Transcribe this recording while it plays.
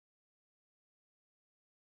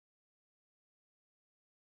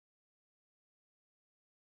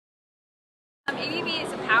ABB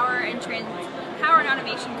is a power and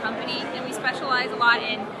automation company, and we specialize a lot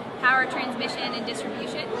in power transmission and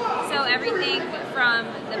distribution. So everything from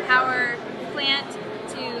the power plant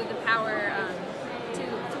to the power to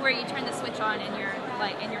where you turn the switch on in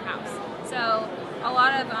your house. So a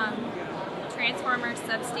lot of transformers,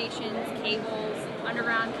 substations, cables,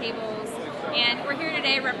 underground cables, and we're here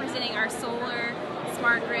today representing our solar,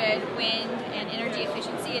 smart grid, wind, and energy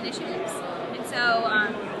efficiency initiatives. And so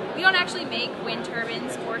we don't actually make wind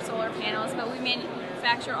turbines or solar panels, but we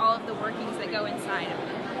manufacture all of the workings that go inside of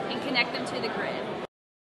them and connect them to the grid.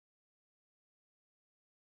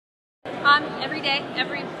 Every day,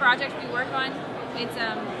 every project we work on, it's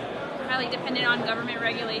highly dependent on government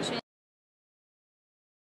regulation.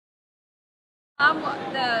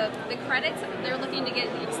 The credits, they're looking to get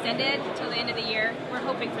extended till the end of the year. We're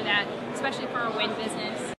hoping for that, especially for our wind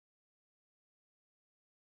business.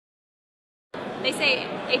 They say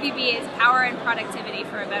ABB is power and productivity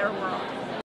for a better world.